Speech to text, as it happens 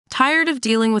Tired of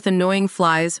dealing with annoying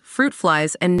flies, fruit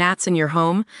flies, and gnats in your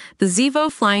home? The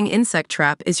Zevo Flying Insect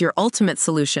Trap is your ultimate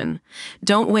solution.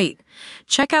 Don't wait.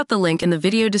 Check out the link in the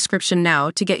video description now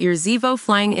to get your Zevo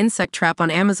Flying Insect Trap on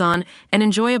Amazon and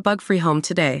enjoy a bug-free home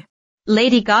today.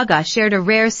 Lady Gaga shared a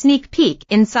rare sneak peek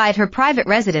inside her private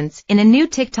residence in a new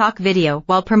TikTok video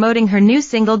while promoting her new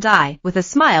single Die with a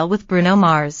Smile with Bruno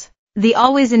Mars. The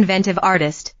always inventive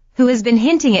artist, who has been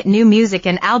hinting at new music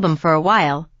and album for a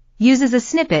while, uses a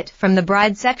snippet from the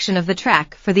Bride section of the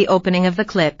track for the opening of the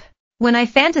clip. "When I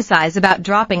fantasize about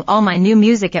dropping all my new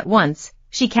music at once,"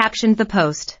 she captioned the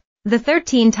post. The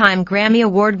 13-time Grammy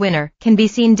Award winner can be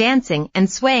seen dancing and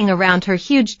swaying around her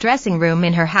huge dressing room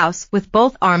in her house with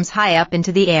both arms high up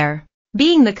into the air.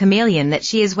 Being the chameleon that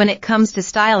she is when it comes to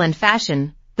style and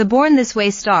fashion, the Born This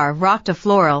Way star rocked a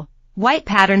floral, white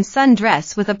patterned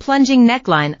sundress with a plunging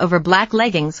neckline over black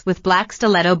leggings with black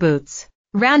stiletto boots.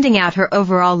 Rounding out her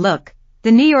overall look,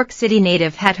 the New York City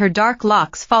native had her dark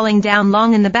locks falling down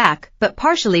long in the back but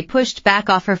partially pushed back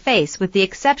off her face with the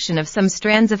exception of some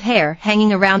strands of hair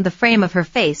hanging around the frame of her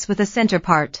face with a center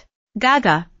part.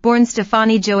 Gaga, born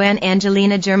Stefani Joanne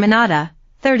Angelina Germanata,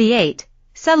 38,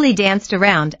 subtly danced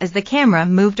around as the camera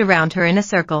moved around her in a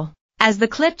circle. As the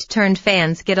clip turned,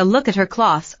 fans get a look at her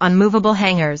cloths on movable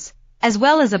hangers, as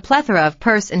well as a plethora of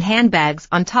purse and handbags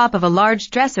on top of a large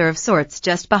dresser of sorts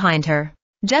just behind her.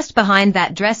 Just behind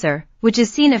that dresser, which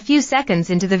is seen a few seconds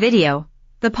into the video,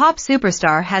 the pop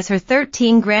superstar has her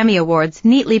 13 Grammy Awards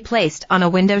neatly placed on a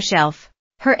window shelf.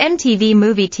 Her MTV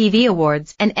Movie TV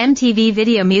Awards and MTV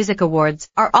Video Music Awards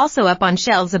are also up on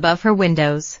shelves above her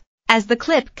windows. As the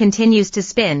clip continues to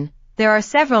spin, there are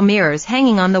several mirrors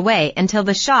hanging on the way until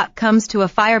the shot comes to a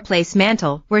fireplace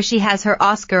mantle where she has her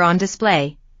Oscar on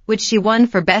display, which she won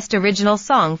for Best Original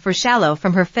Song for Shallow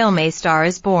from her film A Star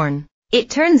Is Born. It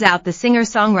turns out the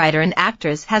singer-songwriter and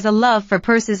actress has a love for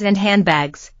purses and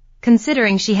handbags,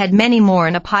 considering she had many more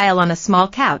in a pile on a small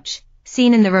couch,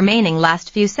 seen in the remaining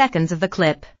last few seconds of the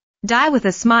clip. Die with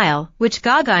a Smile, which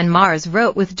Gaga and Mars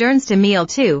wrote with Ernst Emil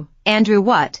II, Andrew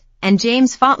Watt, and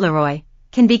James Fauntleroy,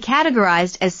 can be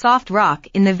categorized as soft rock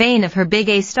in the vein of her big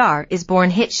A Star Is Born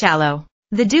hit Shallow.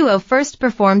 The duo first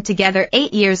performed together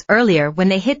 8 years earlier when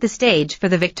they hit the stage for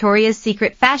the Victoria's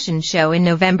Secret fashion show in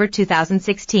November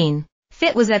 2016.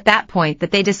 It was at that point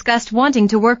that they discussed wanting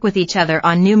to work with each other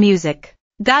on new music.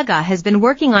 Gaga has been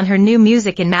working on her new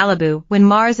music in Malibu when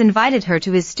Mars invited her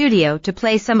to his studio to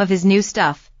play some of his new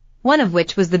stuff, one of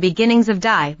which was the beginnings of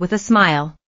Die with a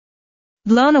Smile.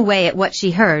 Blown away at what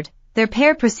she heard, their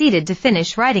pair proceeded to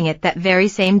finish writing it that very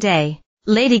same day.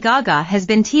 Lady Gaga has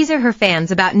been teasing her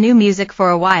fans about new music for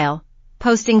a while,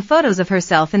 posting photos of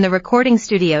herself in the recording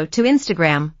studio to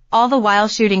Instagram, all the while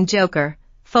shooting Joker,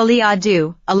 Folie à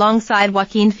Deux, alongside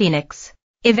Joaquin Phoenix.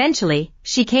 Eventually,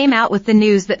 she came out with the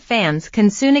news that fans can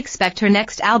soon expect her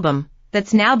next album,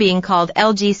 that's now being called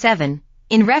LG7,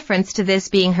 in reference to this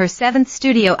being her 7th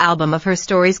studio album of her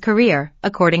story's career,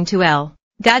 according to Elle.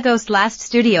 Gaga's last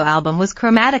studio album was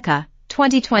Chromatica,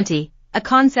 2020, a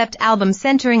concept album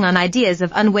centering on ideas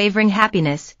of unwavering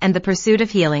happiness and the pursuit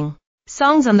of healing.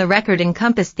 Songs on the record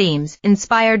encompass themes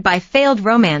inspired by failed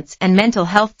romance and mental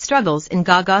health struggles in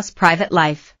Gaga's private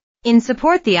life. In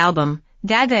support the album,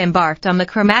 Gaga embarked on the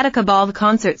Chromatica Ball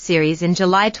concert series in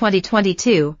July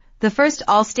 2022, the first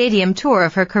all-stadium tour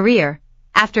of her career,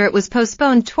 after it was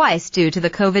postponed twice due to the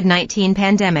COVID-19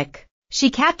 pandemic. She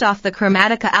capped off the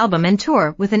Chromatica album and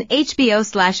tour with an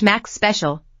HBO/Max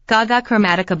special, Gaga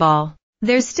Chromatica Ball.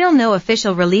 There's still no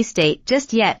official release date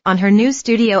just yet on her new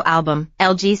studio album,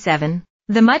 LG7.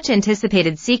 The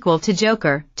much-anticipated sequel to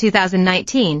Joker,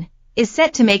 2019, is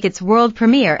set to make its world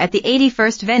premiere at the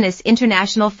 81st Venice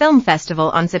International Film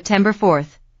Festival on September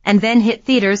 4th, and then hit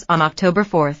theaters on October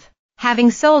 4th.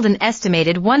 Having sold an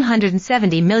estimated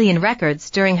 170 million records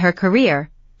during her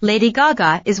career, Lady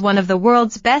Gaga is one of the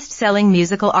world's best-selling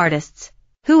musical artists,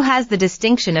 who has the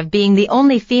distinction of being the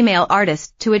only female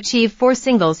artist to achieve 4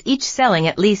 singles each selling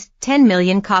at least 10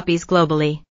 million copies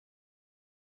globally.